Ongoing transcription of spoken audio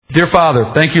Dear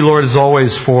Father, thank you, Lord, as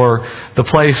always, for the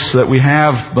place that we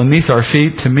have beneath our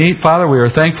feet to meet. Father, we are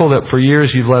thankful that for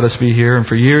years you've let us be here, and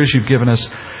for years you've given us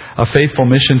a faithful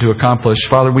mission to accomplish.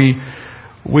 Father,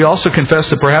 we also confess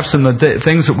that perhaps in the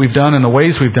things that we've done and the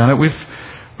ways we've done it,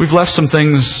 we've left some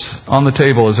things on the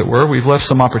table, as it were. We've left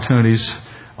some opportunities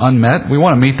unmet. We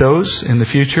want to meet those in the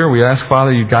future. We ask,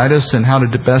 Father, you guide us in how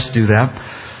to best do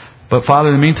that. But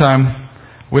Father, in the meantime,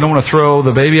 we don't want to throw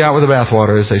the baby out with the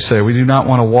bathwater, as they say. We do not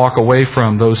want to walk away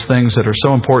from those things that are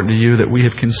so important to you that we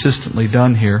have consistently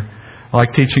done here,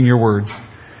 like teaching your word.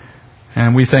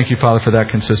 And we thank you, Father, for that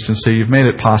consistency. You've made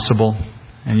it possible,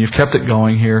 and you've kept it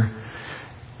going here.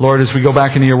 Lord, as we go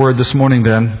back into your word this morning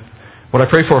then, what I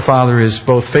pray for, Father, is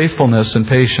both faithfulness and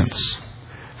patience.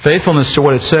 Faithfulness to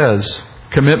what it says,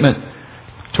 commitment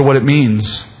to what it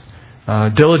means,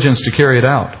 diligence to carry it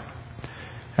out.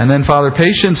 And then, Father,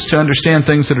 patience to understand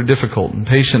things that are difficult, and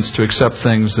patience to accept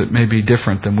things that may be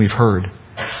different than we've heard.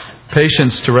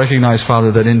 Patience to recognize,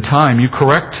 Father, that in time you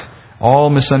correct all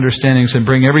misunderstandings and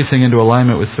bring everything into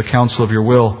alignment with the counsel of your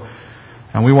will.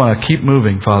 And we want to keep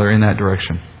moving, Father, in that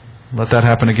direction. Let that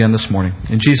happen again this morning.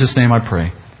 In Jesus' name I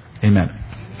pray. Amen.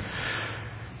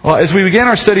 Well, as we began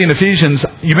our study in Ephesians,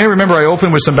 you may remember I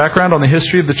opened with some background on the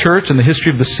history of the church and the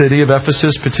history of the city of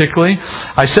Ephesus particularly.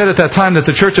 I said at that time that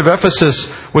the church of Ephesus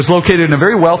was located in a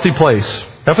very wealthy place.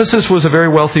 Ephesus was a very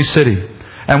wealthy city.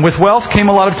 And with wealth came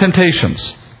a lot of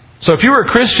temptations. So if you were a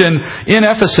Christian in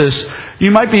Ephesus, you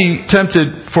might be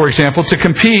tempted, for example, to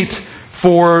compete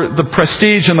for the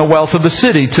prestige and the wealth of the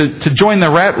city, to join the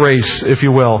rat race, if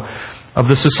you will, of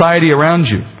the society around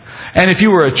you. And if you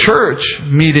were a church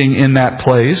meeting in that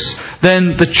place,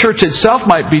 then the church itself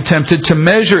might be tempted to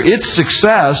measure its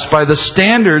success by the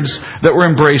standards that were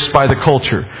embraced by the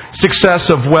culture. Success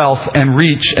of wealth and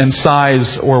reach and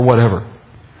size or whatever.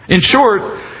 In short,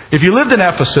 if you lived in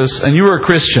Ephesus and you were a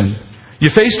Christian, you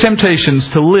faced temptations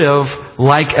to live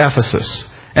like Ephesus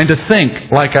and to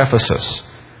think like Ephesus.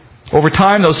 Over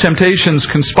time, those temptations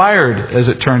conspired, as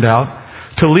it turned out,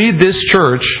 to lead this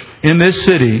church in this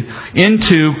city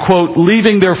into, quote,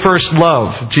 leaving their first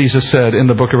love, Jesus said in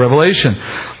the book of Revelation.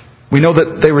 We know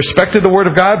that they respected the Word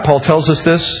of God. Paul tells us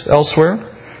this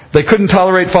elsewhere. They couldn't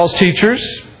tolerate false teachers.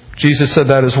 Jesus said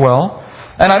that as well.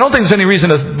 And I don't think there's any reason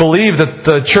to believe that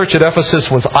the church at Ephesus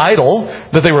was idle,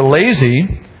 that they were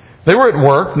lazy. They were at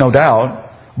work, no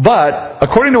doubt. But,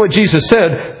 according to what Jesus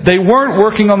said, they weren't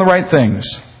working on the right things.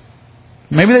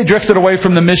 Maybe they drifted away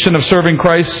from the mission of serving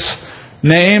Christ's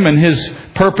name and His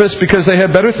purpose because they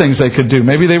had better things they could do.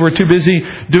 Maybe they were too busy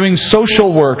doing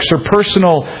social works or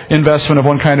personal investment of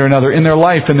one kind or another in their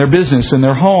life, in their business, in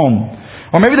their home.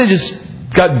 Or maybe they just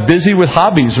got busy with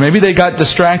hobbies. Maybe they got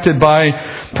distracted by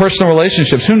personal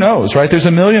relationships. Who knows, right? There's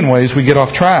a million ways we get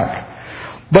off track.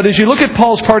 But as you look at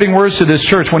Paul's parting words to this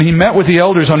church when he met with the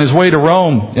elders on his way to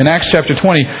Rome in Acts chapter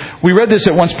 20, we read this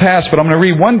at once past, but I'm going to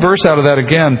read one verse out of that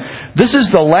again. This is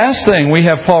the last thing we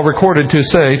have Paul recorded to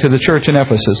say to the church in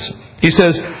Ephesus. He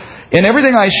says, "In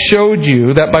everything I showed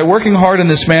you that by working hard in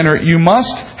this manner, you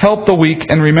must help the weak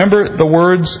and remember the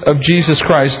words of Jesus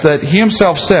Christ that He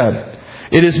Himself said,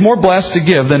 'It is more blessed to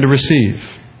give than to receive.'"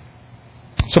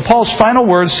 So Paul's final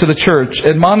words to the church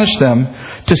admonish them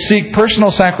to seek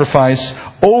personal sacrifice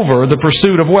over the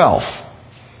pursuit of wealth.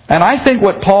 And I think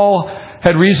what Paul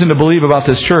had reason to believe about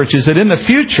this church is that in the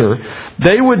future,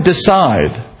 they would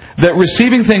decide that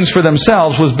receiving things for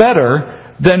themselves was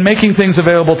better than making things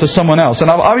available to someone else. And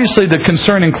obviously the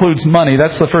concern includes money.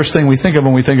 That's the first thing we think of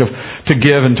when we think of to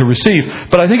give and to receive.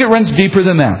 But I think it runs deeper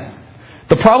than that.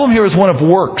 The problem here is one of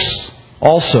works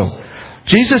also.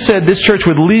 Jesus said this church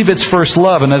would leave its first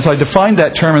love. And as I defined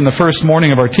that term in the first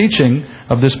morning of our teaching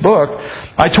of this book,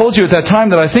 I told you at that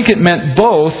time that I think it meant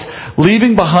both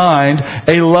leaving behind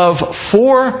a love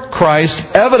for Christ,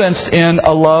 evidenced in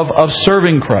a love of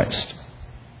serving Christ.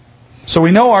 So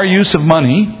we know our use of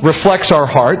money reflects our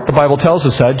heart. The Bible tells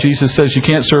us that. Jesus says you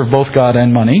can't serve both God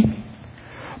and money.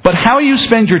 But how you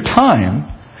spend your time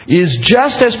is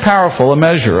just as powerful a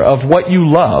measure of what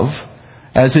you love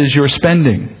as is your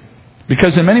spending.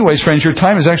 Because in many ways, friends, your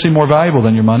time is actually more valuable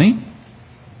than your money.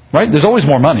 Right? There's always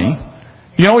more money.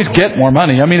 You can always get more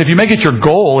money. I mean, if you make it your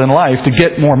goal in life to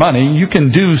get more money, you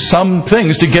can do some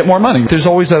things to get more money. There's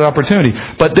always that opportunity.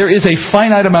 But there is a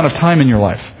finite amount of time in your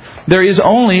life. There is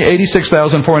only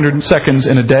 86,400 seconds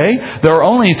in a day. There are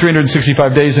only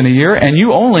 365 days in a year. And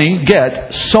you only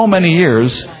get so many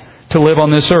years to live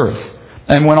on this earth.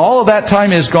 And when all of that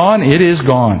time is gone, it is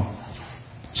gone.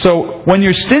 So when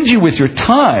you're stingy with your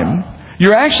time,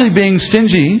 you're actually being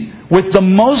stingy with the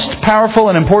most powerful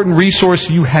and important resource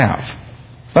you have.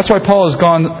 That's why Paul has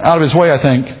gone out of his way, I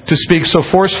think, to speak so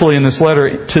forcefully in this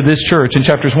letter to this church in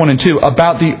chapters 1 and 2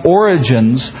 about the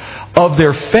origins of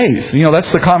their faith.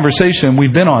 That's the conversation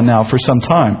we've been on now for some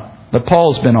time, that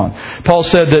Paul's been on. Paul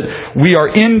said that we are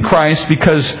in Christ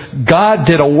because God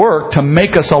did a work to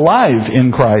make us alive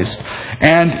in Christ.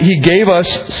 And He gave us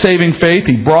saving faith.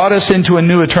 He brought us into a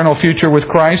new eternal future with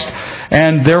Christ.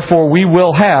 And therefore we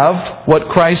will have what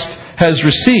Christ has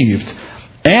received.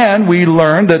 And we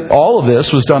learned that all of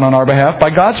this was done on our behalf by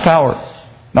God's power,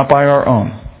 not by our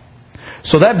own.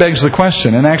 So that begs the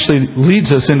question and actually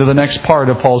leads us into the next part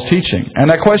of Paul's teaching.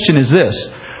 And that question is this: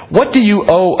 what do you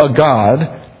owe a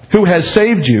God who has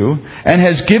saved you and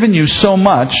has given you so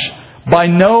much by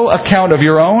no account of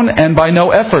your own and by no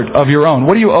effort of your own?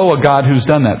 What do you owe a God who's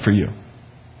done that for you?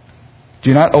 Do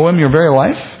you not owe Him your very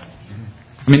life?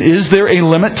 Is there a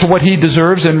limit to what He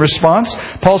deserves in response?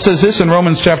 Paul says this in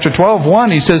Romans chapter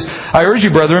 12:1. He says, I urge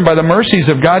you, brethren, by the mercies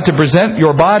of God, to present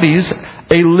your bodies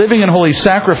a living and holy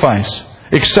sacrifice,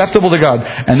 acceptable to God.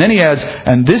 And then he adds,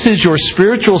 and this is your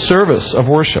spiritual service of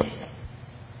worship.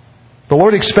 The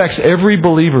Lord expects every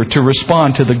believer to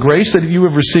respond to the grace that you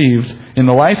have received in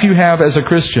the life you have as a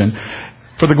Christian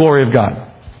for the glory of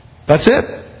God. That's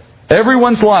it.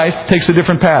 Everyone's life takes a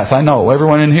different path. I know.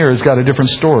 Everyone in here has got a different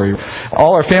story.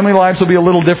 All our family lives will be a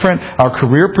little different. Our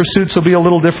career pursuits will be a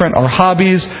little different. Our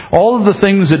hobbies, all of the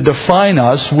things that define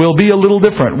us will be a little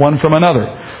different one from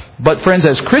another. But friends,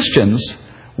 as Christians,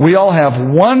 we all have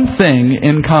one thing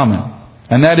in common.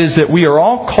 And that is that we are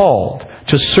all called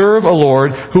to serve a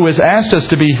Lord who has asked us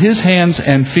to be His hands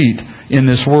and feet in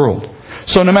this world.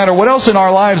 So no matter what else in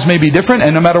our lives may be different,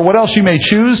 and no matter what else you may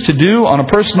choose to do on a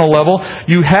personal level,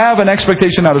 you have an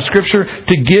expectation out of Scripture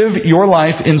to give your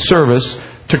life in service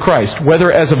to Christ.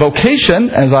 Whether as a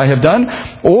vocation, as I have done,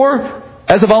 or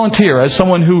as a volunteer, as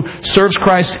someone who serves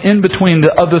Christ in between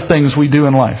the other things we do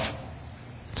in life.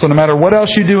 So no matter what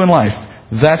else you do in life,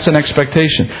 that's an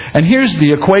expectation. And here's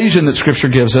the equation that Scripture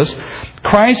gives us.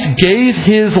 Christ gave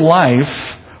His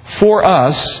life for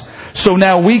us, so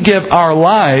now we give our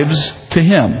lives to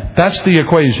Him. That's the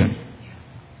equation.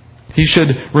 He should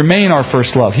remain our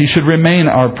first love. He should remain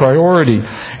our priority.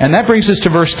 And that brings us to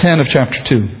verse 10 of chapter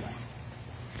 2.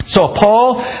 So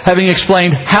Paul, having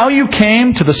explained how you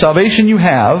came to the salvation you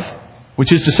have,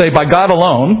 which is to say by God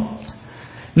alone,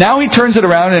 now he turns it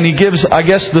around and he gives, I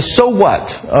guess, the so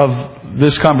what of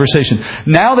this conversation.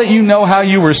 Now that you know how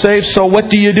you were saved, so what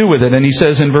do you do with it? And he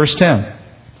says in verse 10,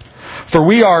 for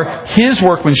we are His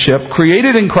workmanship,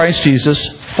 created in Christ Jesus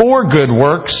for good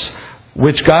works,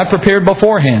 which God prepared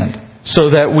beforehand, so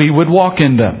that we would walk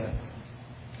in them.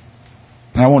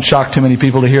 And I won't shock too many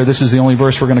people to hear this is the only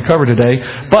verse we're going to cover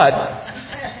today,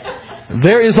 but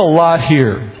there is a lot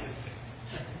here.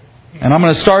 And I'm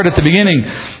going to start at the beginning.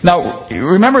 Now,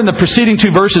 remember in the preceding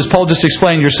two verses, Paul just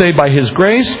explained you're saved by His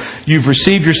grace. You've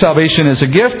received your salvation as a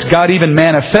gift. God even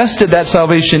manifested that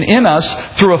salvation in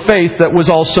us through a faith that was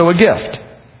also a gift.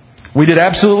 We did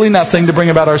absolutely nothing to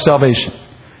bring about our salvation.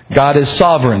 God is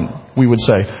sovereign, we would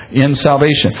say, in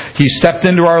salvation. He stepped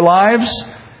into our lives.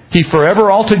 He forever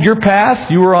altered your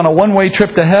path. You were on a one-way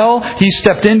trip to hell. He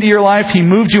stepped into your life. He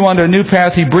moved you onto a new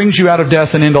path. He brings you out of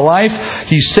death and into life.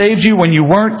 He saved you when you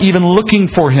weren't even looking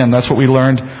for Him. That's what we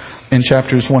learned in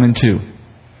chapters 1 and 2.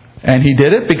 And He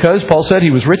did it because Paul said He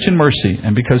was rich in mercy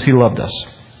and because He loved us.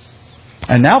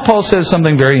 And now Paul says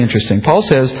something very interesting. Paul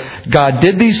says God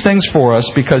did these things for us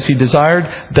because He desired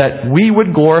that we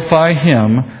would glorify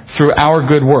Him through our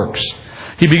good works.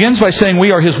 He begins by saying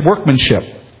we are His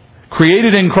workmanship,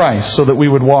 created in Christ so that we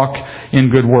would walk in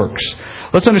good works.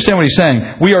 Let's understand what he's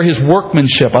saying. We are His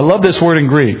workmanship. I love this word in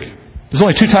Greek. There's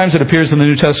only 2 times it appears in the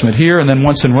New Testament, here and then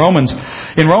once in Romans.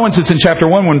 In Romans it's in chapter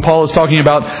 1 when Paul is talking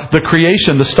about the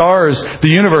creation, the stars, the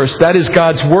universe. That is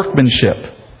God's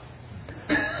workmanship.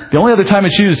 The only other time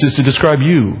it's used is to describe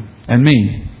you and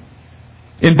me.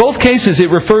 In both cases, it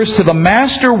refers to the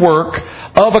masterwork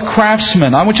of a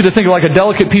craftsman. I want you to think of like a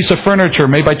delicate piece of furniture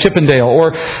made by Chippendale,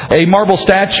 or a marble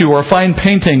statue, or a fine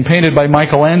painting painted by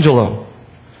Michelangelo.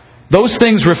 Those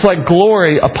things reflect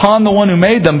glory upon the one who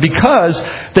made them because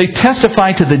they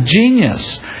testify to the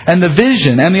genius and the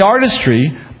vision and the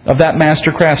artistry of that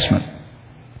master craftsman.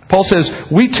 Paul says,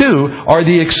 we too are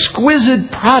the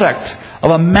exquisite product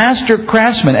of a master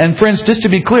craftsman. And friends, just to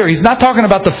be clear, he's not talking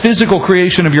about the physical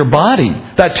creation of your body.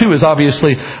 That too is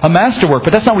obviously a masterwork,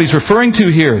 but that's not what he's referring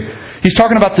to here. He's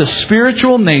talking about the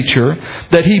spiritual nature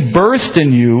that He birthed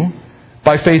in you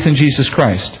by faith in Jesus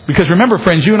Christ. Because remember,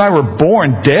 friends, you and I were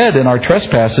born dead in our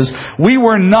trespasses. We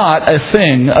were not a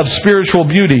thing of spiritual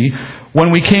beauty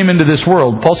when we came into this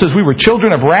world. Paul says we were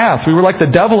children of wrath. We were like the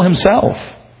devil himself.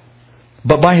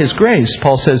 But by His grace,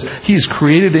 Paul says, He's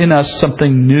created in us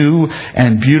something new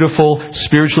and beautiful,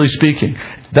 spiritually speaking.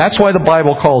 That's why the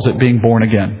Bible calls it being born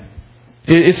again.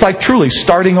 It's like truly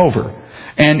starting over.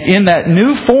 And in that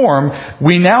new form,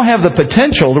 we now have the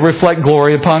potential to reflect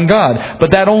glory upon God.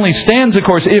 But that only stands, of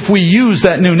course, if we use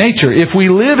that new nature. If we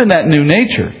live in that new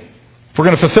nature, if we're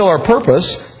going to fulfill our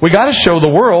purpose, we got to show the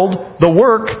world the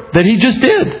work that He just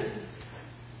did.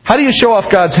 How do you show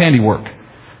off God's handiwork?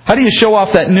 How do you show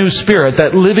off that new spirit,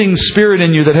 that living spirit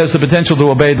in you that has the potential to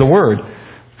obey the Word?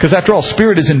 Because after all,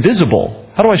 spirit is invisible.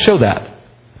 How do I show that?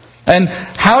 And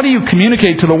how do you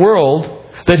communicate to the world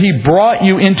that He brought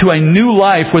you into a new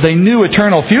life with a new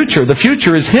eternal future? The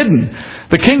future is hidden.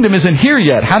 The kingdom isn't here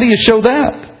yet. How do you show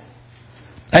that?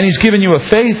 And He's given you a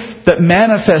faith that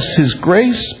manifests His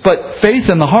grace, but faith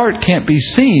in the heart can't be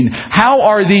seen. How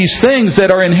are these things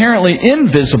that are inherently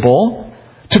invisible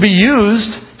to be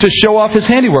used to show off His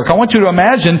handiwork? I want you to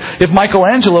imagine if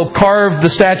Michelangelo carved the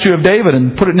statue of David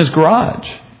and put it in his garage.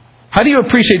 How do you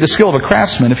appreciate the skill of a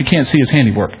craftsman if you can't see his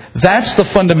handiwork? That's the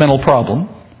fundamental problem.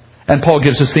 And Paul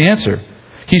gives us the answer.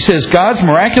 He says God's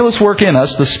miraculous work in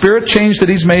us, the spirit change that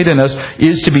He's made in us,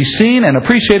 is to be seen and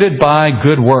appreciated by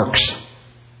good works.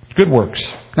 Good works.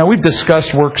 Now, we've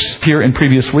discussed works here in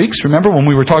previous weeks. Remember when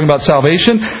we were talking about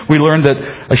salvation, we learned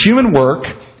that a human work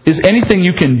is anything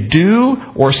you can do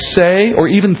or say or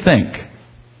even think.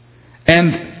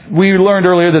 And we learned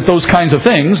earlier that those kinds of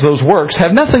things, those works,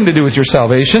 have nothing to do with your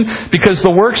salvation because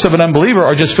the works of an unbeliever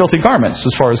are just filthy garments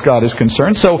as far as God is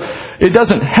concerned. So it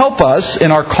doesn't help us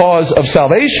in our cause of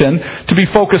salvation to be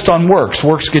focused on works.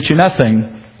 Works get you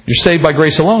nothing. You're saved by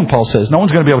grace alone, Paul says. No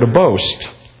one's going to be able to boast.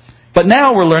 But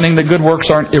now we're learning that good works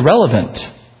aren't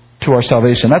irrelevant to our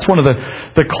salvation. That's one of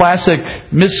the classic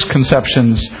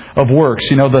misconceptions of works.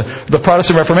 You know, the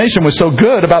Protestant Reformation was so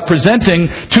good about presenting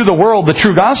to the world the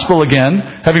true gospel again,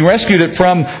 having rescued it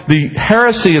from the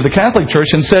heresy of the Catholic Church,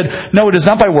 and said, no, it is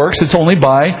not by works, it's only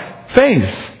by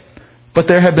faith. But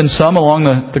there have been some along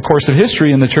the course of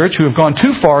history in the church who have gone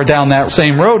too far down that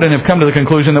same road and have come to the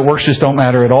conclusion that works just don't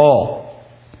matter at all.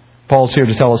 Paul's here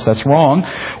to tell us that's wrong.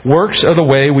 Works are the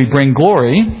way we bring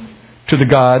glory to the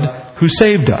God who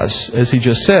saved us, as he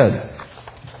just said.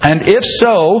 And if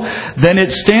so, then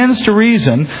it stands to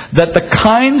reason that the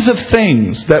kinds of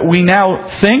things that we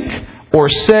now think or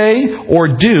say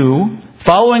or do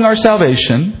following our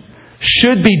salvation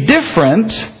should be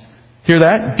different, hear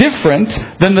that, different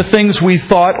than the things we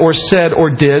thought or said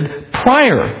or did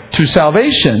prior to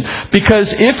salvation.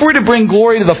 Because if we're to bring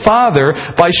glory to the Father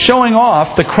by showing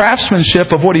off the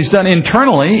craftsmanship of what He's done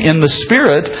internally in the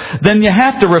Spirit, then you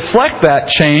have to reflect that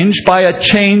change by a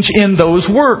change in those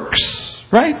works.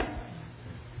 Right?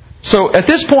 So at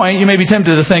this point, you may be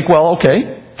tempted to think, well,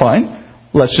 okay, fine,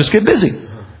 let's just get busy.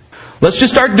 Let's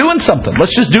just start doing something.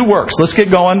 Let's just do works. Let's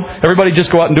get going. Everybody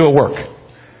just go out and do a work.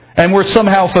 And we're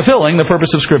somehow fulfilling the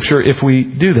purpose of Scripture if we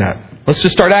do that. Let's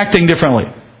just start acting differently.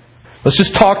 Let's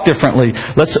just talk differently.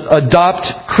 Let's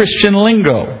adopt Christian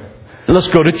lingo. Let's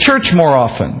go to church more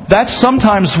often. That's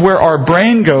sometimes where our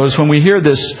brain goes when we hear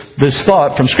this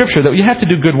thought from Scripture that you have to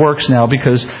do good works now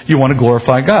because you want to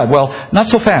glorify God. Well, not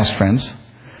so fast, friends.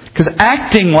 Because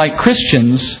acting like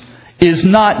Christians is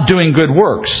not doing good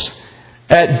works.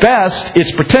 At best,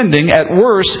 it's pretending. At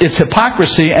worst, it's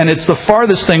hypocrisy, and it's the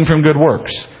farthest thing from good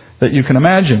works that you can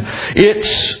imagine.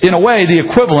 It's, in a way, the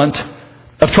equivalent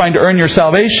of trying to earn your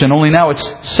salvation, only now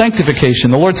it's sanctification.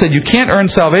 The Lord said you can't earn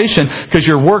salvation because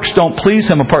your works don't please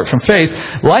Him apart from faith.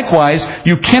 Likewise,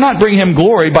 you cannot bring Him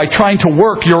glory by trying to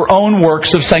work your own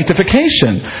works of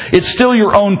sanctification. It's still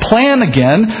your own plan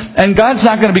again, and God's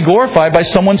not going to be glorified by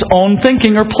someone's own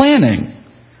thinking or planning.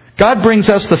 God brings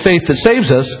us the faith that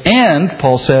saves us, and,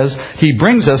 Paul says, He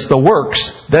brings us the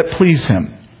works that please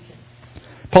Him.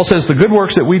 Paul says the good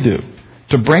works that we do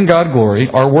to bring God glory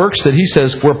are works that he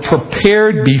says were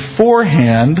prepared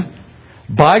beforehand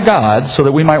by God so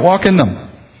that we might walk in them.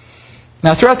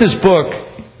 Now, throughout this book,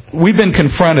 we've been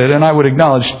confronted, and I would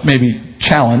acknowledge maybe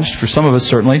challenged, for some of us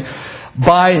certainly,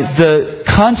 by the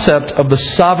concept of the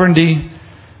sovereignty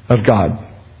of God.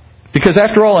 Because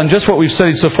after all, in just what we've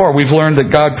studied so far, we've learned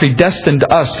that God predestined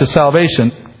us to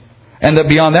salvation. And that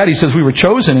beyond that, he says we were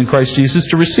chosen in Christ Jesus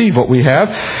to receive what we have.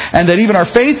 And that even our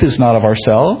faith is not of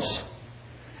ourselves.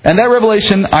 And that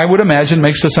revelation, I would imagine,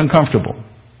 makes us uncomfortable.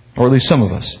 Or at least some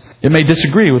of us. It may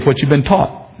disagree with what you've been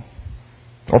taught.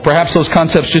 Or perhaps those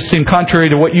concepts just seem contrary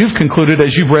to what you've concluded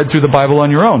as you've read through the Bible on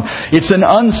your own. It's an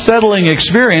unsettling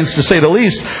experience, to say the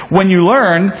least, when you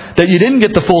learn that you didn't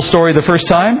get the full story the first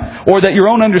time, or that your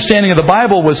own understanding of the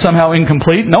Bible was somehow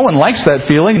incomplete. No one likes that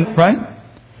feeling, right?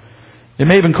 It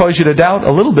may even cause you to doubt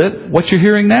a little bit what you're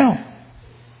hearing now.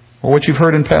 or what you've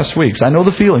heard in past weeks. I know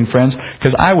the feeling, friends,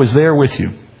 because I was there with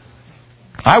you.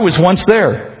 I was once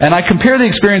there. And I compare the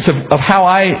experience of how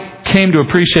I came to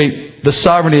appreciate the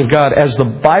sovereignty of God as the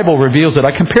Bible reveals it.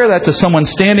 I compare that to someone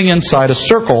standing inside a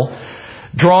circle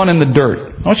drawn in the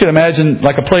dirt. I want you to imagine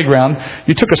like a playground.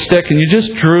 You took a stick and you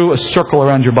just drew a circle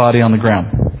around your body on the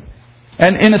ground.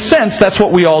 And in a sense, that's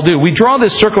what we all do. We draw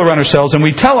this circle around ourselves and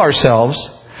we tell ourselves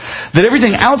that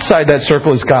everything outside that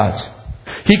circle is God's.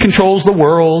 He controls the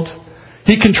world.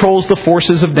 He controls the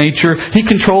forces of nature. He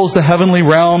controls the heavenly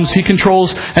realms. He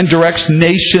controls and directs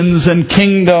nations and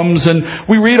kingdoms. And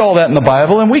we read all that in the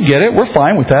Bible and we get it. We're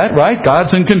fine with that, right?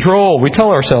 God's in control. We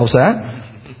tell ourselves that.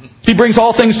 He brings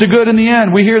all things to good in the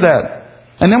end. We hear that.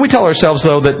 And then we tell ourselves,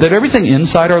 though, that everything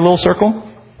inside our little circle,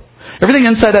 everything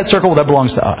inside that circle, that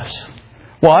belongs to us.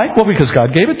 Why? Well, because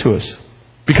God gave it to us.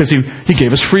 Because He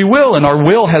gave us free will, and our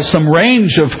will has some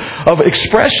range of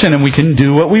expression, and we can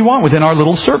do what we want within our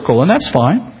little circle, and that's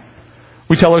fine.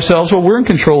 We tell ourselves, well, we're in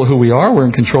control of who we are. We're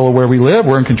in control of where we live.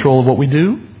 We're in control of what we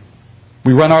do.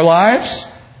 We run our lives.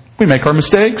 We make our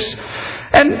mistakes.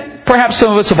 And perhaps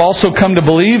some of us have also come to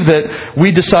believe that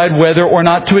we decide whether or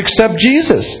not to accept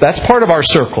Jesus. That's part of our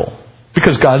circle,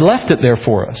 because God left it there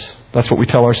for us. That's what we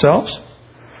tell ourselves.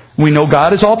 We know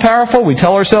God is all-powerful. We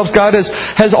tell ourselves God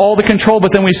has all the control,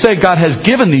 but then we say God has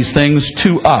given these things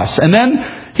to us. And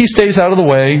then He stays out of the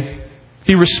way.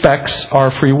 He respects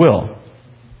our free will.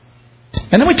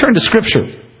 And then we turn to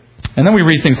Scripture. And then we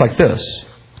read things like this.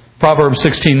 Proverbs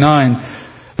 16:9.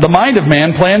 The mind of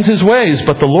man plans his ways,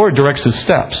 but the Lord directs his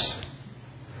steps.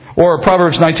 Or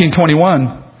Proverbs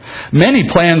 19:21. Many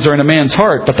plans are in a man's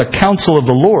heart, but the counsel of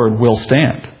the Lord will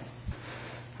stand.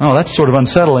 Oh, that's sort of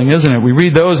unsettling, isn't it? We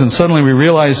read those and suddenly we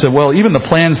realize that, well, even the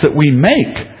plans that we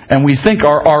make and we think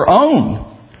are our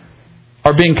own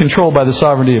are being controlled by the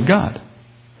sovereignty of God.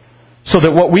 So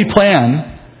that what we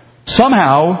plan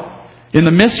somehow, in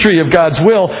the mystery of God's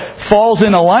will, falls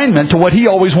in alignment to what He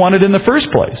always wanted in the first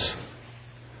place.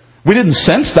 We didn't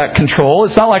sense that control.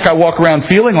 It's not like I walk around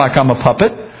feeling like I'm a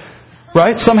puppet.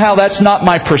 Right? Somehow that's not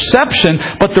my perception,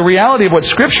 but the reality of what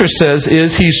Scripture says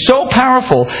is He's so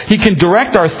powerful, He can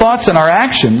direct our thoughts and our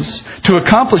actions to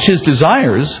accomplish His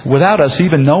desires without us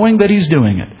even knowing that He's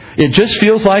doing it. It just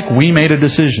feels like we made a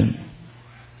decision.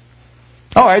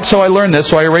 All right, so I learned this,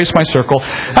 so I erase my circle.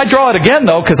 I draw it again,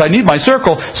 though, because I need my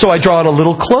circle, so I draw it a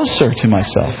little closer to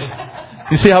myself.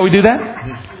 You see how we do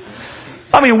that?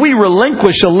 I mean, we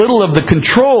relinquish a little of the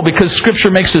control because Scripture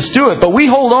makes us do it, but we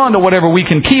hold on to whatever we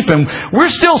can keep, and we're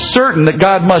still certain that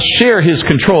God must share His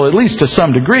control, at least to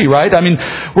some degree, right? I mean,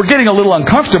 we're getting a little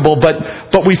uncomfortable,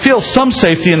 but we feel some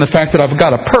safety in the fact that I've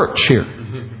got a perch here.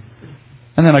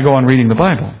 And then I go on reading the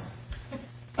Bible.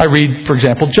 I read, for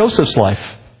example, Joseph's life.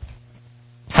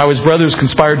 How his brothers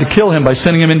conspired to kill him by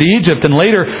sending him into Egypt, and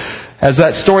later, as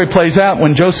that story plays out,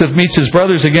 when Joseph meets his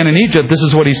brothers again in Egypt, this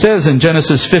is what he says in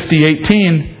Genesis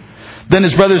 50:18. Then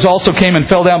his brothers also came and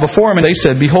fell down before him, and they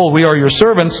said, "Behold, we are your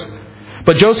servants."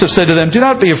 But Joseph said to them, "Do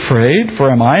not be afraid,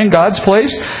 for am I in God's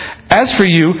place? As for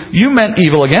you, you meant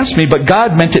evil against me, but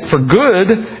God meant it for good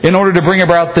in order to bring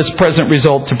about this present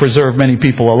result to preserve many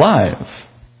people alive."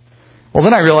 Well,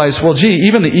 then I realized, well, gee,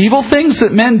 even the evil things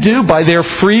that men do by their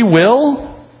free will,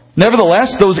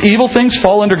 nevertheless, those evil things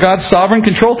fall under God's sovereign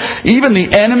control. Even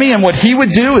the enemy and what he would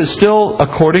do is still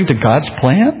according to God's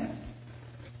plan.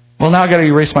 Well, now I've got to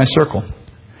erase my circle.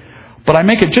 But I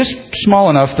make it just small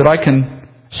enough that I can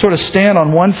sort of stand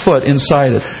on one foot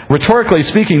inside it. Rhetorically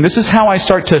speaking, this is how I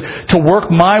start to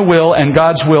work my will and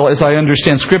God's will as I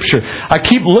understand Scripture. I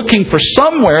keep looking for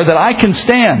somewhere that I can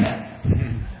stand.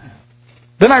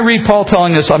 Then I read Paul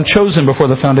telling us, I'm chosen before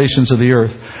the foundations of the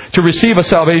earth to receive a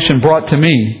salvation brought to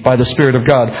me by the Spirit of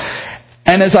God.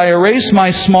 And as I erase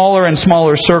my smaller and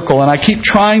smaller circle, and I keep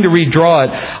trying to redraw it,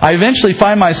 I eventually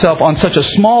find myself on such a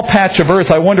small patch of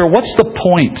earth, I wonder, what's the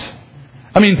point?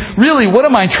 I mean, really, what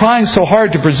am I trying so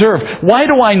hard to preserve? Why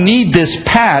do I need this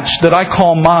patch that I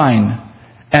call mine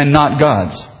and not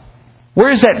God's?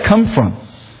 Where does that come from?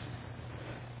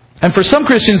 And for some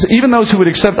Christians, even those who would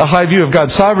accept a high view of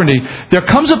God's sovereignty, there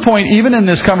comes a point, even in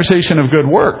this conversation of good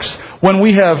works, when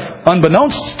we have,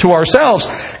 unbeknownst to ourselves,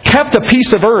 kept a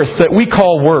piece of earth that we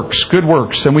call works, good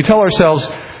works. And we tell ourselves,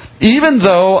 even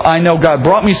though I know God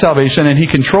brought me salvation and He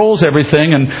controls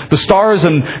everything, and the stars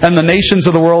and the nations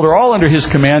of the world are all under His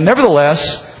command, nevertheless,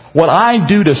 what I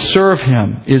do to serve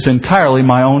Him is entirely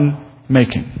my own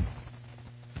making.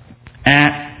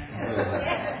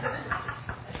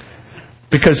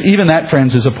 Because even that,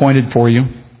 friends, is appointed for you.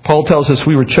 Paul tells us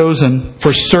we were chosen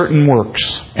for certain works.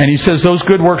 And he says those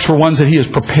good works were ones that He has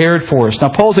prepared for us. Now,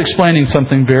 Paul's explaining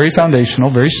something very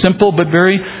foundational, very simple, but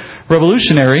very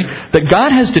revolutionary, that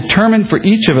God has determined for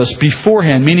each of us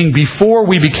beforehand, meaning before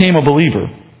we became a believer,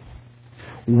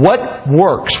 what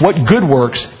works, what good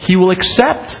works He will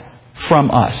accept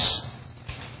from us.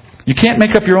 You can't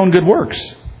make up your own good works.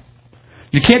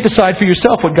 You can't decide for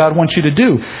yourself what God wants you to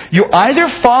do. You either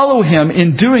follow Him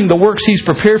in doing the works He's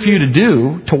prepared for you to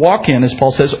do, to walk in, as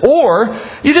Paul says,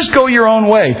 or you just go your own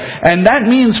way. And that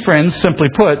means, friends, simply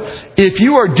put, if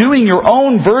you are doing your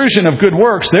own version of good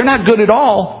works, they're not good at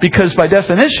all, because by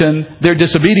definition, they're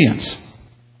disobedience.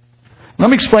 Let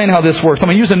me explain how this works. I'm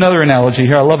going to use another analogy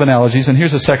here. I love analogies, and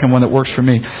here's a second one that works for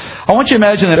me. I want you to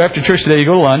imagine that after church today, you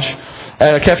go to lunch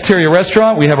at a cafeteria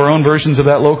restaurant. We have our own versions of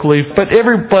that locally, but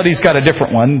everybody's got a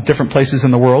different one, different places in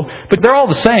the world. But they're all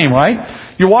the same,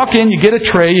 right? You walk in, you get a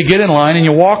tray, you get in line, and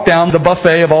you walk down the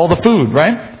buffet of all the food,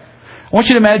 right? I want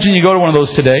you to imagine you go to one of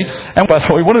those today. And by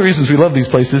the way, one of the reasons we love these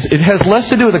places, it has less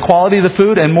to do with the quality of the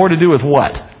food and more to do with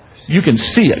what? You can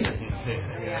see it.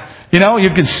 You know, you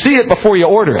can see it before you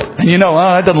order it. And you know,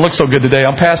 oh, that doesn't look so good today.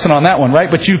 I'm passing on that one,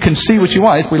 right? But you can see what you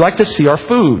want. We like to see our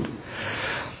food.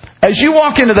 As you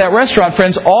walk into that restaurant,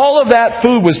 friends, all of that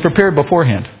food was prepared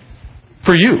beforehand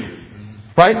for you.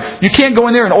 Right? You can't go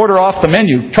in there and order off the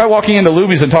menu. Try walking into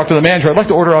Luby's and talk to the manager. I'd like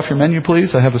to order off your menu,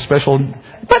 please. I have a special...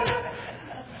 But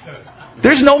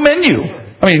there's no menu.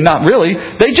 I mean, not really.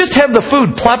 They just have the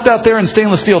food plopped out there in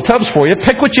stainless steel tubs for you.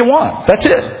 Pick what you want. That's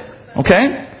it.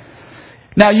 Okay?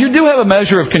 Now, you do have a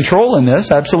measure of control in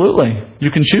this, absolutely.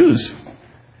 You can choose.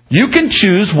 You can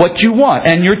choose what you want.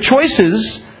 And your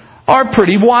choices are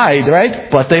pretty wide, right?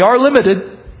 But they are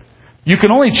limited. You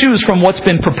can only choose from what's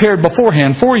been prepared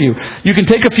beforehand for you. You can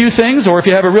take a few things, or if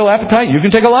you have a real appetite, you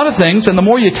can take a lot of things. And the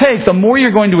more you take, the more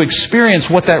you're going to experience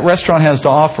what that restaurant has to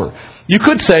offer. You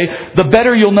could say, the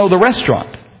better you'll know the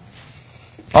restaurant.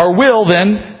 Our will,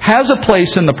 then, has a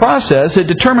place in the process. It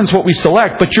determines what we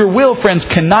select. But your will, friends,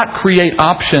 cannot create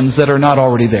options that are not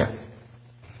already there.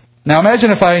 Now,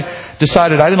 imagine if I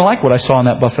decided I didn't like what I saw in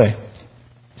that buffet.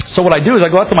 So what I do is I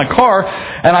go out to my car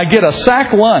and I get a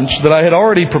sack lunch that I had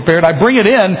already prepared. I bring it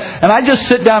in and I just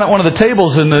sit down at one of the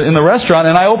tables in the restaurant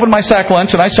and I open my sack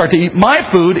lunch and I start to eat my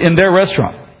food in their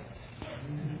restaurant.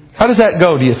 How does that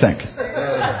go, do you think?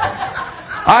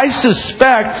 I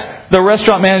suspect the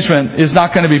restaurant management is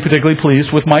not going to be particularly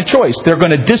pleased with my choice. They're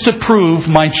going to disapprove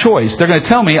my choice. They're going to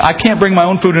tell me I can't bring my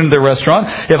own food into their restaurant.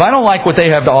 If I don't like what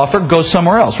they have to offer, go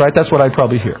somewhere else, right? That's what I'd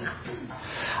probably hear.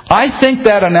 I think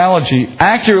that analogy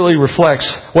accurately reflects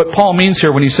what Paul means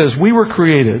here when he says we were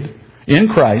created in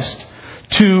Christ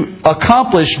to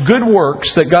accomplish good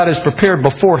works that God has prepared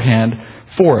beforehand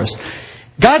for us.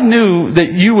 God knew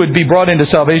that you would be brought into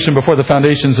salvation before the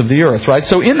foundations of the earth, right?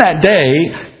 So in that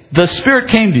day, the Spirit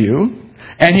came to you,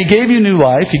 and He gave you new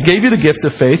life. He gave you the gift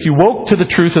of faith. You woke to the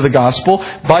truth of the gospel.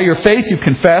 By your faith, you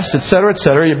confessed, etc.,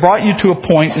 etc. It brought you to a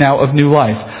point now of new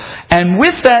life. And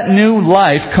with that new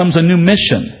life comes a new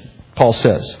mission, Paul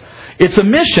says. It's a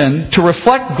mission to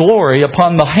reflect glory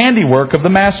upon the handiwork of the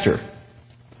Master.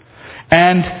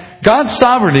 And God's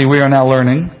sovereignty, we are now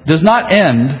learning, does not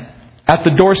end at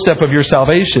the doorstep of your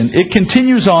salvation. It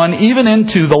continues on even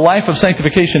into the life of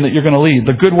sanctification that you're going to lead,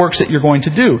 the good works that you're going to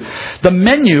do. The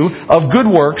menu of good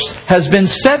works has been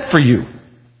set for you.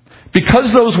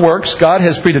 Because those works, God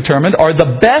has predetermined, are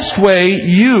the best way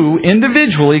you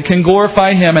individually can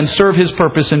glorify Him and serve His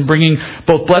purpose in bringing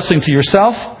both blessing to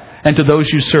yourself and to those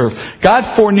you serve.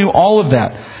 God foreknew all of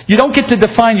that. You don't get to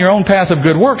define your own path of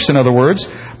good works, in other words,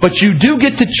 but you do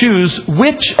get to choose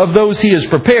which of those He has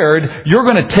prepared you're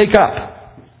going to take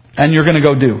up and you're going to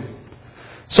go do.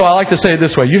 So I like to say it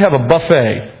this way. You have a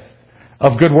buffet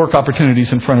of good work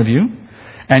opportunities in front of you,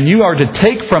 and you are to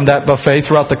take from that buffet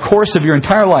throughout the course of your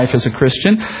entire life as a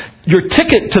Christian. Your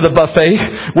ticket to the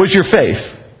buffet was your faith.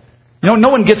 You know, no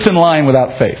one gets in line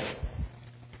without faith.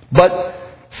 But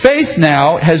faith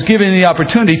now has given you the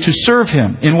opportunity to serve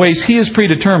Him in ways He has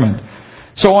predetermined.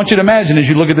 So I want you to imagine as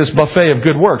you look at this buffet of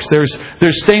good works,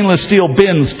 there's stainless steel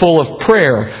bins full of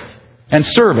prayer and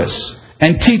service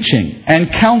and teaching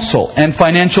and counsel and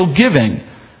financial giving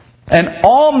and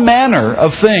all manner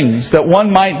of things that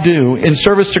one might do in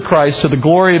service to Christ to the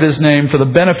glory of His name for the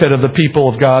benefit of the people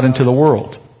of God and to the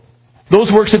world. Those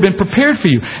works have been prepared for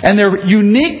you. And they're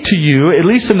unique to you, at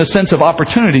least in the sense of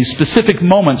opportunities, specific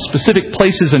moments, specific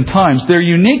places and times. They're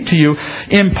unique to you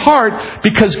in part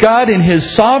because God in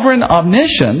His sovereign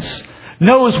omniscience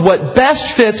knows what best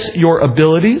fits your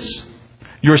abilities,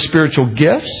 your spiritual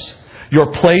gifts,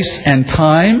 your place and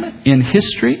time in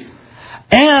history.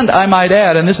 And I might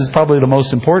add, and this is probably the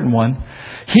most important one,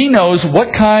 He knows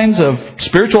what kinds of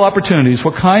spiritual opportunities,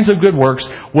 what kinds of good works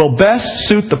will best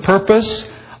suit the purpose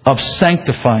of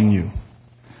sanctifying you,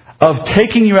 of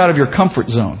taking you out of your comfort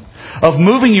zone, of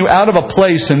moving you out of a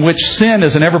place in which sin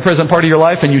is an ever-present part of your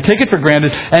life and you take it for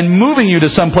granted, and moving you to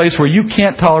some place where you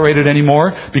can't tolerate it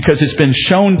anymore because it's been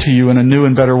shown to you in a new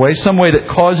and better way, some way that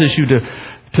causes you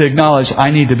to acknowledge, I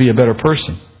need to be a better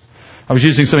person. I was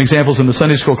using some examples in the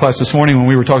Sunday school class this morning when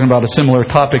we were talking about a similar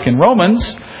topic in Romans.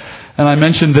 And I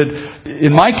mentioned that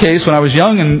in my case, when I was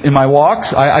young in my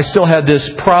walks, I still had this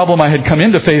problem I had come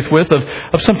into faith with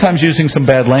of sometimes using some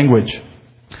bad language.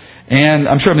 And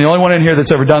I'm sure I'm the only one in here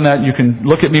that's ever done that. You can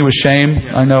look at me with shame,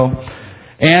 I know.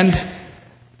 And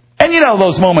you know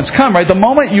those moments come, right? The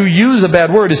moment you use a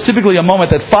bad word is typically a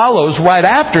moment that follows right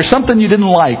after something you didn't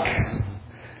like.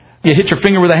 You hit your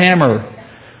finger with a hammer,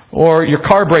 or your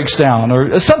car breaks down,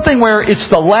 or something where it's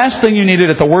the last thing you needed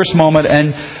at the worst moment,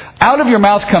 and out of your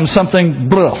mouth comes something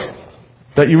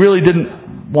that you really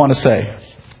didn't want to say.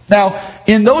 Now,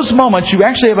 in those moments, you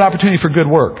actually have an opportunity for good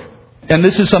work. And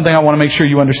this is something I want to make sure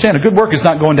you understand. A good work is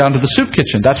not going down to the soup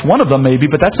kitchen. That's one of them maybe,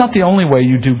 but that's not the only way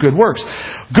you do good works.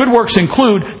 Good works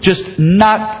include just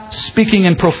not speaking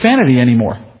in profanity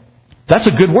anymore. That's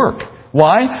a good work.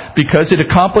 Why? Because it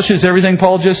accomplishes everything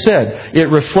Paul just said. It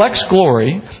reflects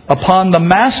glory upon the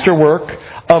masterwork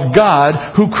of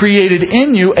God who created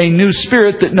in you a new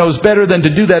spirit that knows better than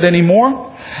to do that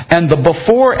anymore. And the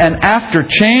before and after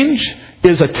change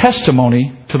is a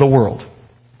testimony to the world.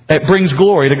 It brings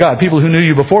glory to God. People who knew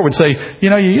you before would say, you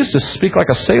know, you used to speak like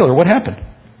a sailor. What happened?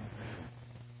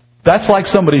 That's like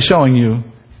somebody showing you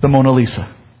the Mona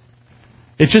Lisa.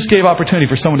 It just gave opportunity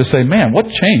for someone to say, man, what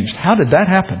changed? How did that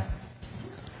happen?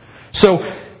 So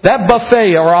that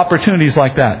buffet are opportunities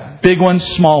like that. Big ones,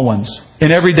 small ones,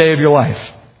 in every day of your life.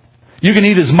 You can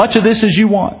eat as much of this as you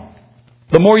want.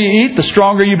 The more you eat, the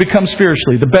stronger you become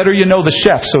spiritually. The better you know the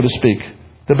chef, so to speak.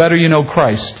 The better you know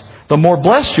Christ. The more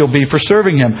blessed you'll be for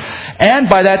serving Him. And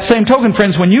by that same token,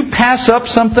 friends, when you pass up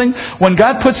something, when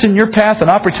God puts in your path an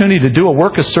opportunity to do a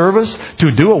work of service,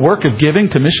 to do a work of giving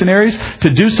to missionaries, to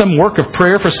do some work of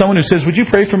prayer for someone who says, would you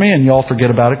pray for me? And you all forget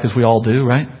about it because we all do,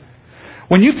 right?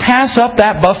 When you pass up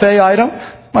that buffet item,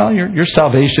 well, your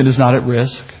salvation is not at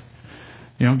risk.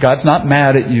 You know, God's not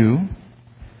mad at you.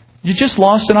 You just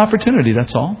lost an opportunity,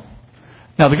 that's all.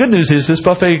 Now, the good news is this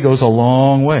buffet goes a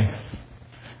long way.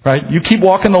 Right? You keep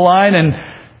walking the line, and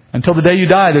until the day you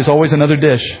die, there's always another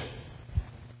dish.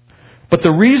 But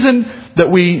the reason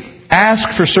that we ask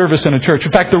for service in a church,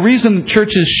 in fact, the reason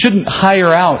churches shouldn't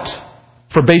hire out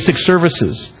for basic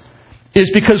services, is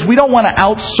because we don't want to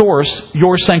outsource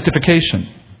your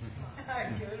sanctification.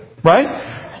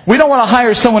 Right? We don't want to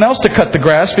hire someone else to cut the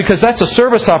grass because that's a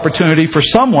service opportunity for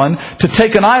someone to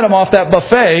take an item off that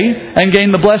buffet and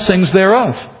gain the blessings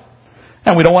thereof.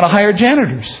 And we don't want to hire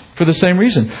janitors for the same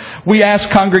reason. We ask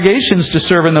congregations to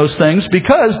serve in those things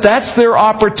because that's their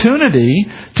opportunity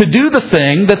to do the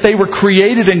thing that they were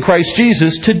created in Christ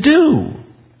Jesus to do.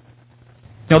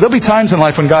 Now, there'll be times in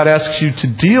life when God asks you to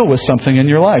deal with something in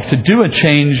your life, to do a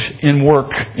change in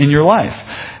work in your life.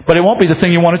 But it won't be the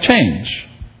thing you want to change.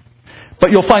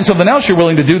 But you'll find something else you're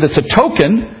willing to do that's a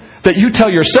token that you tell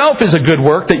yourself is a good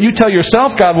work, that you tell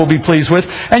yourself God will be pleased with,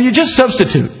 and you just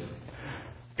substitute.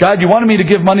 God, you wanted me to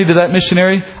give money to that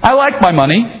missionary? I like my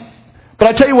money, but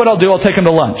I tell you what I'll do, I'll take him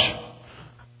to lunch.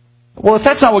 Well, if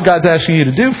that's not what God's asking you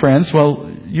to do, friends, well,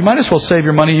 you might as well save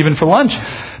your money even for lunch,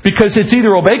 because it's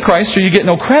either obey Christ or you get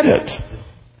no credit.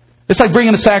 It's like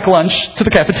bringing a sack lunch to the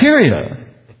cafeteria,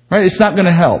 right? It's not going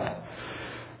to help.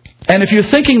 And if you're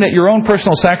thinking that your own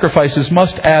personal sacrifices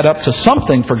must add up to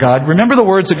something for God, remember the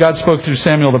words that God spoke through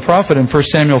Samuel the prophet in 1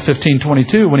 Samuel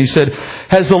 15:22 when He said,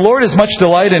 has the Lord as much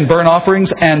delight in burnt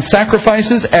offerings and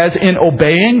sacrifices as in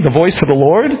obeying the voice of the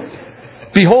Lord?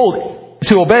 Behold,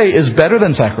 to obey is better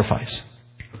than sacrifice.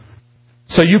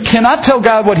 So you cannot tell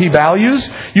God what He values.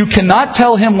 You cannot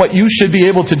tell Him what you should be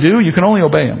able to do. You can only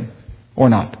obey Him or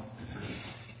not.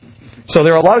 So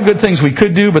there are a lot of good things we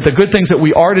could do, but the good things that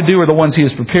we are to do are the ones He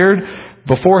has prepared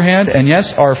beforehand. And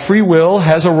yes, our free will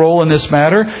has a role in this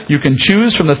matter. You can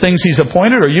choose from the things He's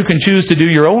appointed, or you can choose to do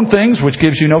your own things, which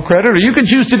gives you no credit, or you can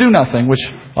choose to do nothing, which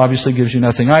obviously gives you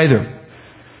nothing either.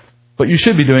 But you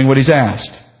should be doing what He's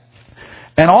asked.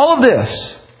 And all of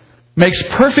this makes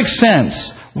perfect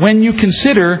sense when you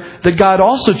consider that God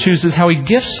also chooses how He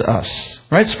gifts us.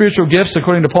 Right? Spiritual gifts,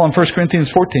 according to Paul in 1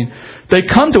 Corinthians 14, they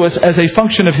come to us as a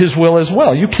function of His will as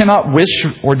well. You cannot wish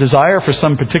or desire for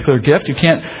some particular gift. You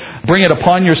can't bring it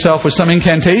upon yourself with some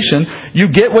incantation. You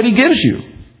get what He gives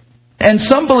you. And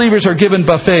some believers are given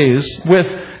buffets with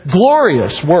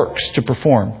glorious works to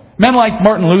perform. Men like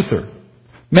Martin Luther,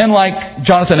 Men like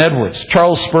Jonathan Edwards,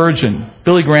 Charles Spurgeon,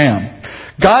 Billy Graham.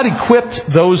 God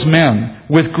equipped those men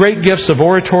with great gifts of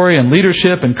oratory and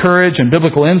leadership and courage and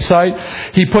biblical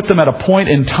insight. He put them at a point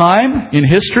in time, in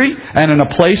history, and in a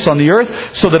place on the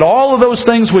earth so that all of those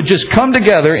things would just come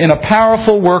together in a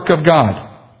powerful work of God.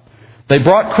 They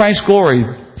brought Christ's glory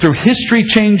through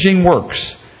history-changing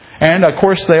works. And, of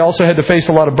course, they also had to face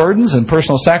a lot of burdens and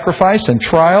personal sacrifice and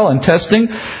trial and testing.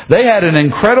 They had an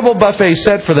incredible buffet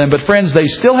set for them. But, friends, they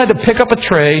still had to pick up a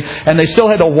tray and they still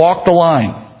had to walk the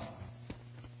line.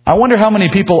 I wonder how many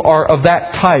people are of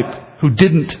that type who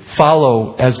didn't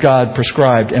follow as God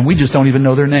prescribed, and we just don't even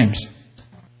know their names.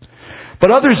 But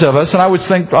others of us, and I would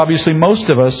think obviously most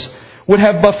of us, would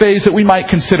have buffets that we might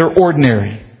consider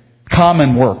ordinary,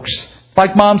 common works,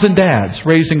 like moms and dads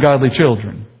raising godly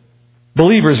children,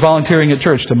 believers volunteering at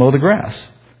church to mow the grass,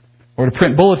 or to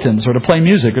print bulletins, or to play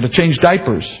music, or to change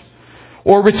diapers,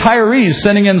 or retirees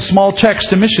sending in small checks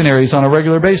to missionaries on a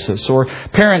regular basis, or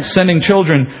parents sending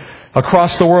children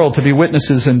across the world to be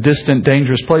witnesses in distant,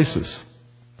 dangerous places,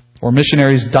 or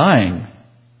missionaries dying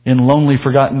in lonely,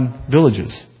 forgotten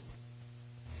villages.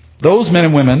 Those men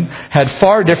and women had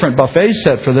far different buffets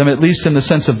set for them, at least in the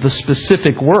sense of the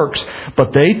specific works,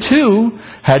 but they too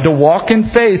had to walk in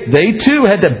faith. They too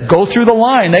had to go through the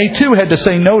line. They too had to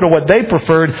say no to what they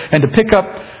preferred and to pick up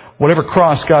whatever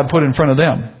cross God put in front of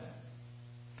them.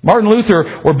 Martin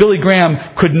Luther or Billy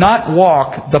Graham could not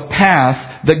walk the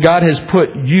path that God has put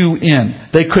you in.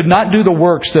 They could not do the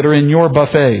works that are in your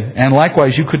buffet, and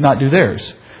likewise you could not do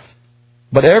theirs.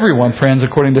 But everyone, friends,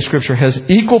 according to Scripture, has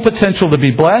equal potential to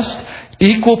be blessed,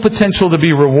 equal potential to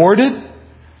be rewarded.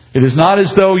 It is not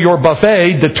as though your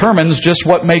buffet determines just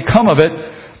what may come of it.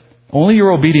 Only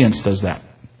your obedience does that.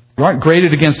 You aren't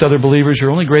graded against other believers.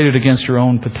 You're only graded against your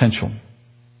own potential.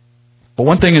 But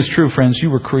one thing is true, friends. You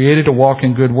were created to walk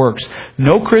in good works.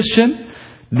 No Christian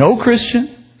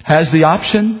has the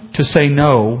option to say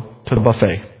no to the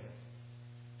buffet.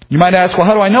 You might ask, well,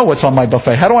 how do I know what's on my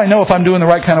buffet? How do I know if I'm doing the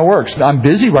right kind of works? I'm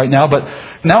busy right now, but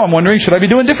now I'm wondering, should I be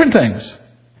doing different things?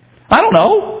 I don't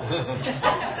know.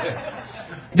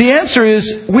 The answer is,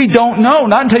 we don't know.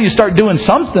 Not until you start doing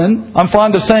something. I'm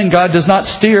fond of saying God does not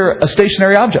steer a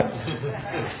stationary object.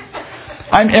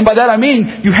 And by that I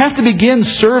mean, you have to begin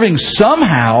serving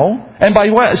somehow. And by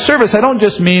service, I don't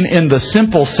just mean in the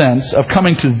simple sense of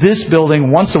coming to this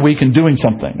building once a week and doing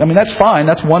something. I mean, that's fine.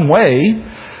 That's one way.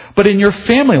 But in your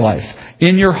family life,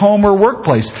 in your home or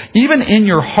workplace, even in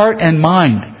your heart and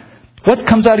mind, what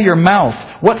comes out of your mouth,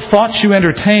 what thoughts you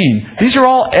entertain, these are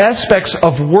all aspects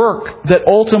of work that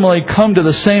ultimately come to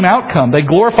the same outcome. They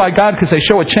glorify God because they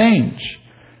show a change.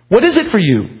 What is it for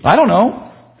you? I don't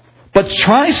know. But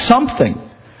try something.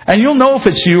 And you'll know if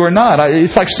it's you or not.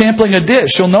 It's like sampling a dish.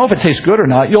 You'll know if it tastes good or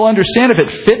not. You'll understand if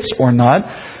it fits or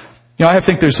not. You know, I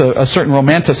think there's a certain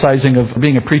romanticizing of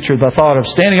being a preacher, the thought of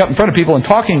standing up in front of people and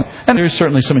talking, and there's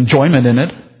certainly some enjoyment in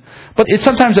it. But it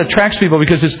sometimes attracts people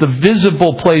because it's the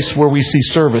visible place where we see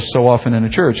service so often in a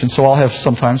church. And so I'll have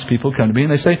sometimes people come to me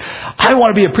and they say, I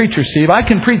want to be a preacher, Steve. I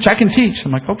can preach, I can teach.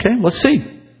 I'm like, okay, let's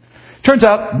see. Turns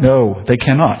out, no, they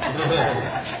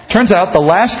cannot. Turns out the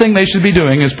last thing they should be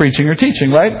doing is preaching or teaching,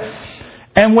 right?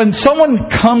 And when someone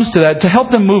comes to that, to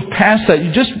help them move past that,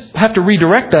 you just have to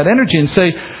redirect that energy and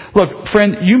say, look,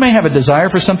 friend, you may have a desire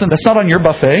for something that's not on your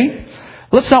buffet.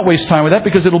 Let's not waste time with that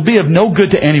because it'll be of no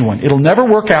good to anyone. It'll never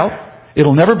work out.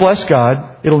 It'll never bless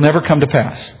God. It'll never come to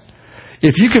pass.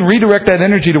 If you can redirect that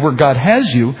energy to where God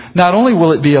has you, not only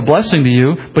will it be a blessing to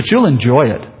you, but you'll enjoy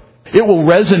it. It will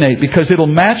resonate because it'll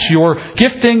match your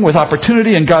gifting with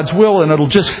opportunity and God's will, and it'll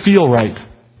just feel right.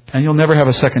 And you'll never have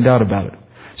a second doubt about it.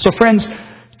 So friends,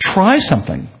 try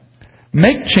something.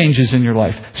 Make changes in your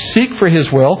life. Seek for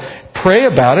His will. Pray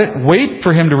about it. Wait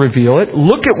for Him to reveal it.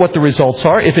 Look at what the results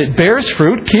are. If it bears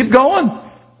fruit, keep going.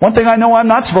 One thing I know I'm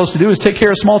not supposed to do is take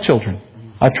care of small children.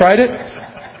 I've tried it.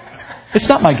 It's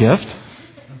not my gift.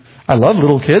 I love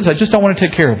little kids. I just don't want to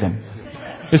take care of them.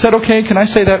 Is that okay? Can I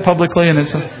say that publicly?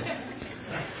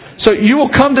 So you will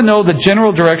come to know the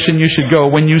general direction you should go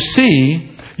when you see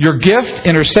your gift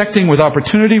intersecting with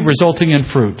opportunity resulting in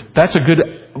fruit. That's a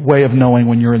good way of knowing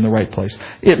when you're in the right place.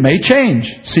 It may change.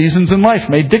 Seasons in life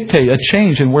may dictate a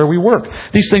change in where we work.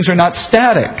 These things are not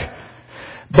static.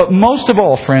 But most of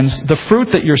all, friends, the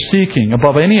fruit that you're seeking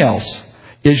above any else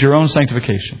is your own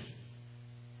sanctification.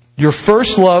 Your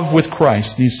first love with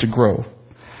Christ needs to grow.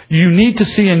 You need to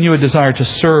see in you a desire to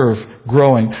serve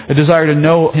growing, a desire to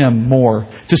know Him more,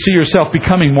 to see yourself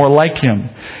becoming more like Him.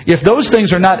 If those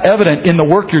things are not evident in the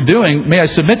work you're doing, may I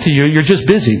submit to you, you're just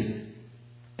busy.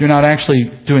 You're not actually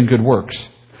doing good works.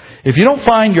 If you don't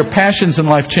find your passions in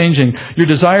life changing, your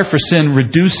desire for sin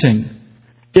reducing,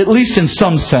 at least in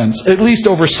some sense, at least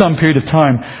over some period of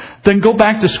time, then go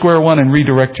back to square one and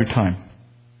redirect your time.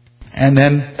 And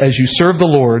then as you serve the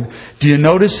Lord, do you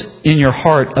notice in your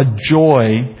heart a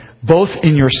joy both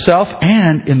in yourself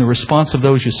and in the response of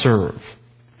those you serve?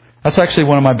 That's actually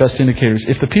one of my best indicators.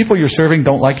 If the people you're serving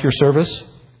don't like your service,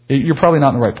 you're probably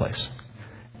not in the right place.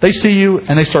 They see you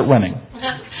and they start running.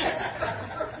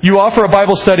 You offer a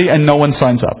Bible study and no one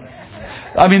signs up.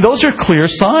 I mean, those are clear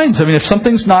signs. I mean, if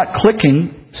something's not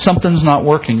clicking, something's not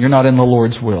working. You're not in the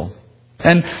Lord's will.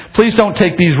 And please don't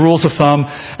take these rules of thumb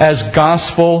as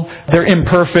gospel. They're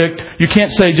imperfect. You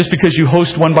can't say just because you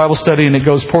host one Bible study and it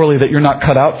goes poorly that you're not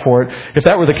cut out for it. If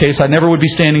that were the case, I never would be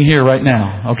standing here right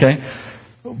now. Okay?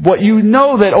 What you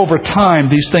know that over time,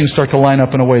 these things start to line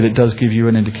up in a way that does give you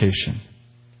an indication.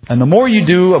 And the more you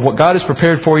do of what God has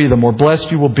prepared for you, the more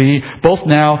blessed you will be, both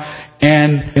now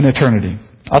and in eternity.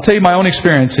 I'll tell you my own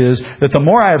experience is that the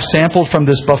more I have sampled from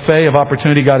this buffet of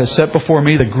opportunity God has set before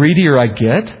me, the greedier I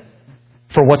get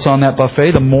for what's on that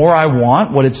buffet. The more I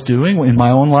want what it's doing in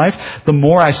my own life, the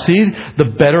more I see, the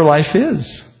better life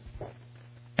is.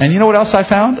 And you know what else I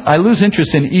found? I lose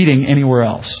interest in eating anywhere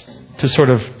else, to sort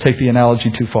of take the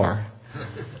analogy too far.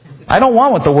 I don't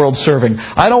want what the world's serving.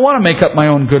 I don't want to make up my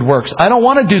own good works. I don't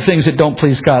want to do things that don't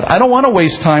please God. I don't want to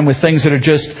waste time with things that are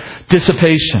just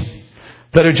dissipation,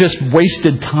 that are just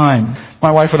wasted time.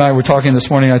 My wife and I were talking this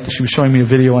morning. She was showing me a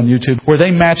video on YouTube where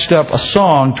they matched up a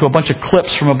song to a bunch of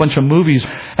clips from a bunch of movies.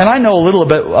 And I know a little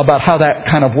bit about how that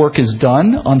kind of work is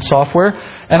done on software.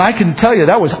 And I can tell you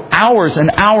that was hours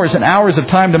and hours and hours of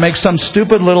time to make some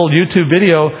stupid little YouTube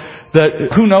video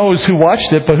that who knows who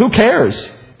watched it, but who cares?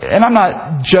 And I'm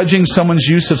not judging someone's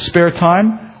use of spare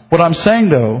time. What I'm saying,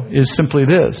 though, is simply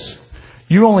this.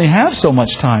 You only have so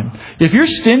much time. If you're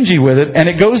stingy with it and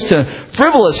it goes to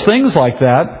frivolous things like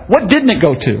that, what didn't it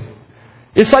go to?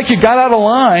 It's like you got out of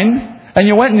line and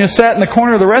you went and you sat in the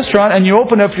corner of the restaurant and you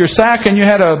opened up your sack and you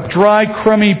had a dry,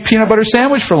 crummy peanut butter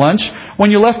sandwich for lunch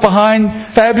when you left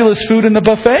behind fabulous food in the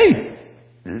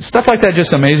buffet. Stuff like that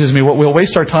just amazes me, what we'll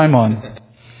waste our time on.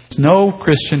 No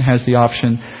Christian has the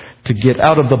option to get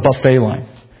out of the buffet line.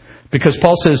 Because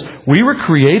Paul says, we were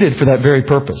created for that very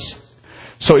purpose.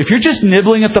 So if you're just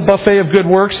nibbling at the buffet of good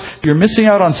works, you're missing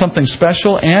out on something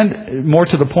special, and more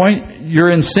to the point,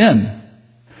 you're in sin.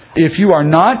 If you are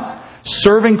not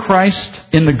serving Christ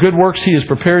in the good works He has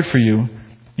prepared for you,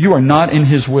 you are not in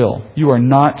His will. You are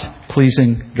not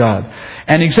pleasing God.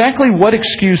 And exactly what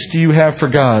excuse do you have for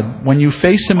God when you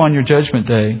face Him on your judgment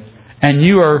day and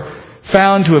you are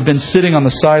found to have been sitting on the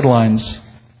sidelines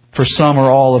for some or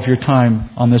all of your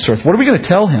time on this earth? What are we going to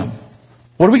tell Him?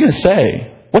 What are we going to say?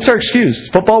 What's our excuse?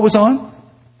 Football was on?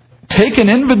 Take an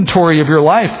inventory of your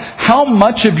life. How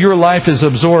much of your life is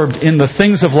absorbed in the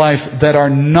things of life that are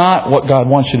not what God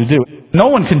wants you to do? No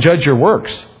one can judge your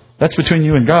works. That's between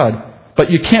you and God.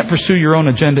 But you can't pursue your own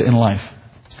agenda in life.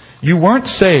 You weren't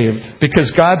saved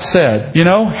because God said,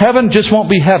 heaven just won't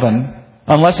be heaven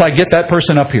unless I get that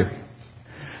person up here.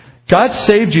 God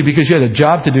saved you because you had a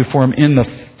job to do for Him in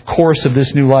the course of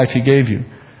this new life He gave you.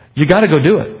 You got to go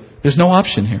do it. There's no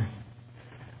option here.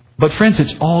 But friends,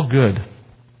 it's all good.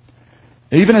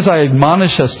 Even as I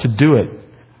admonish us to do it,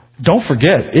 don't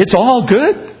forget, it's all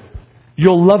good.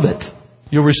 You'll love it.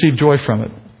 You'll receive joy from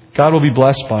it. God will be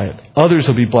blessed by it. Others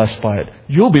will be blessed by it.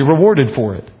 You'll be rewarded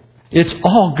for it. It's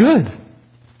all good.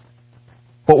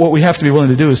 But what we have to be willing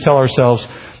to do is tell ourselves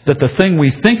that the thing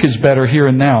we think is better here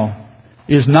and now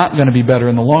is not going to be better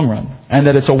in the long run. And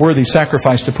that it's a worthy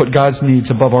sacrifice to put God's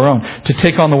needs above our own. To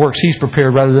take on the works He's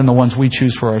prepared rather than the ones we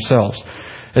choose for ourselves.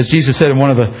 As Jesus said in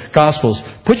one of the Gospels,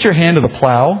 put your hand to the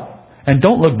plow and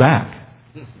don't look back.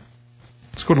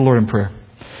 Let's go to the Lord in prayer.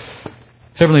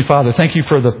 Heavenly Father, thank You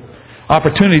for the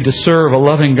opportunity to serve a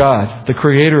loving God, the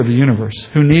Creator of the universe,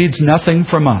 who needs nothing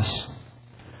from us,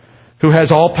 who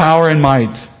has all power and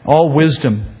might, all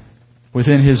wisdom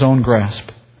within His own grasp.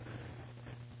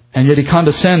 And yet He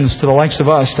condescends to the likes of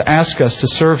us to ask us to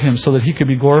serve Him so that He could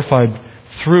be glorified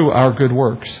through our good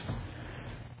works.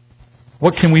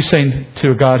 What can we say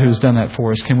to a God who has done that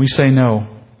for us? Can we say no?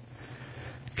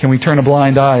 Can we turn a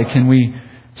blind eye? Can we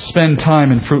spend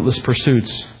time in fruitless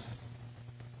pursuits?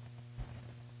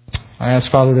 I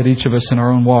ask, Father, that each of us in our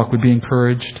own walk would be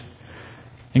encouraged.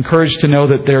 Encouraged to know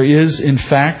that there is, in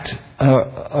fact,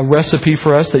 a recipe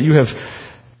for us that You have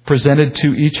presented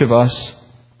to each of us.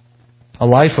 A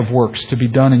life of works to be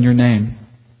done in Your name.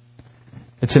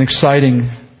 It's an exciting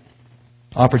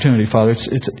opportunity, Father.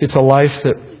 It's a life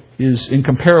that is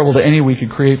incomparable to any we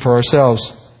could create for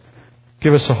ourselves.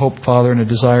 Give us a hope, Father, and a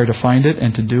desire to find it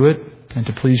and to do it and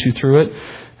to please You through it.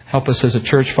 Help us as a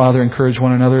church, Father, encourage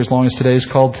one another as long as today is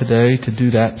called today to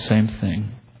do that same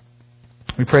thing.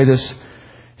 We pray this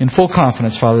in full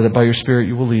confidence, Father, that by your Spirit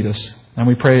you will lead us. And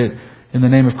we pray it in the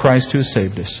name of Christ who has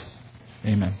saved us.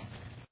 Amen.